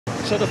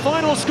So the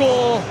final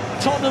score,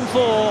 Tottenham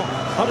 4,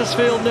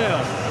 Huddersfield 0.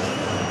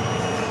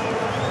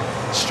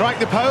 Strike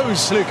the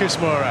pose, Lucas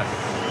Moura.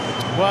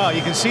 Well,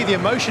 you can see the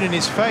emotion in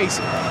his face.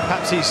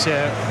 Perhaps he's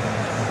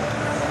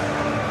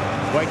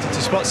waiting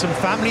to spot some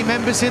family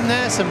members in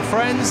there, some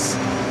friends.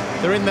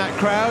 They're in that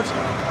crowd.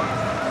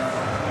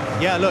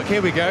 Yeah, look,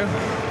 here we go.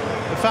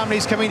 The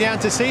family's coming down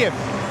to see him.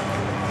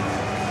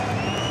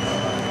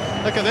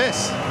 Look at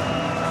this.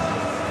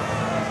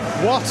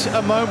 What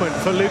a moment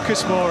for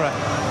Lucas Moura.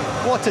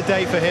 What a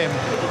day for him.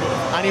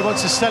 And he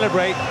wants to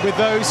celebrate with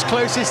those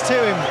closest to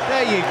him.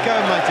 There you go,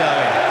 my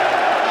darling.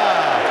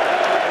 Ah,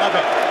 love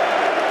it.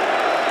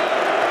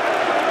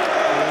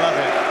 Love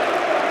it.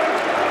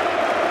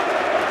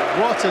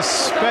 What a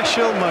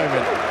special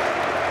moment.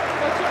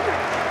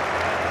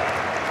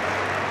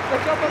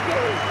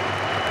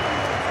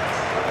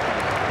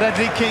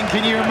 Ledley King,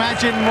 can you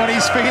imagine what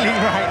he's feeling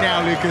right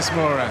now, Lucas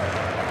Moura?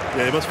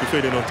 Yeah, he must be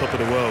feeling on top of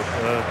the world.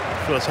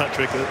 First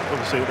hat-trick,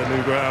 obviously, at the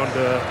new ground,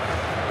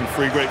 and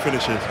 3 great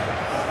finishes.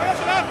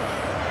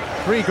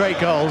 3 great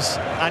goals,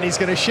 and he's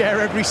going to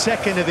share every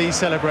second of these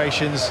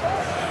celebrations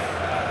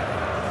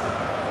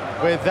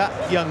with that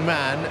young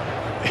man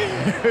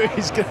who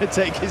is going to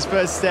take his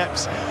first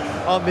steps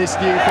on this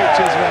new pitch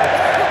as well.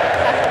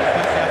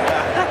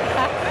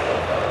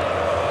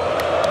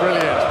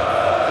 Brilliant.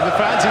 And the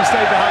fans who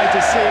stayed behind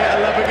to see it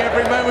are loving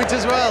every moment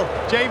as well.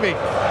 Jamie.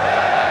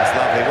 It's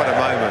lovely, what a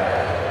moment.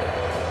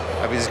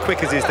 I mean, as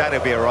quick as his dad,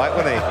 he'll be all right,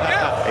 won't he?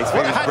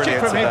 What a hat-trick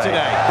from him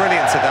today.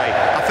 Brilliant today.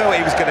 I felt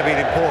he was going to be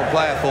an important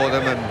player for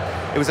them, and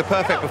it was a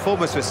perfect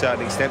performance to a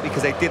certain extent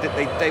because they did it.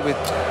 They were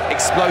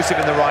explosive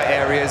in the right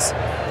areas.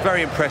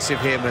 Very impressive,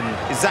 him, and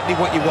exactly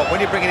what you want when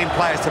you're bringing in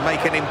players to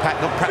make an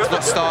impact. Perhaps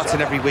not starting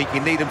every week.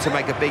 You need them to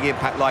make a big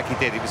impact like he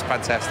did. It was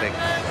fantastic.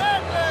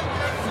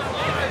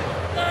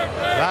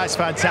 That's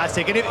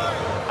fantastic. And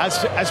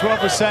as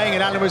Rob was saying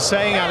and Alan was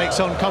saying, Alex,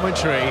 on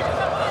commentary,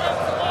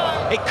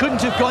 it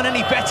couldn't have gone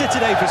any better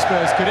today for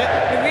Spurs, could it?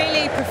 A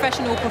really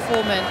professional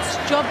performance.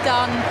 Job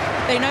done.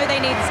 They know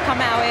they need to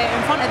come out here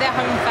in front of their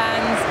home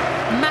fans.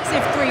 Massive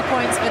 3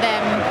 points for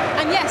them.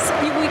 And yes,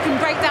 we can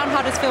break down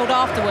Huddersfield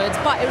afterwards,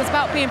 but it was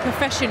about being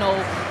professional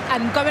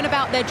and going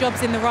about their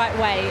jobs in the right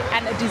way,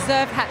 and a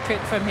deserved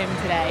hat-trick from him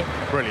today.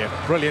 Brilliant,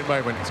 brilliant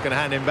moment. It's going to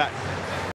hand him back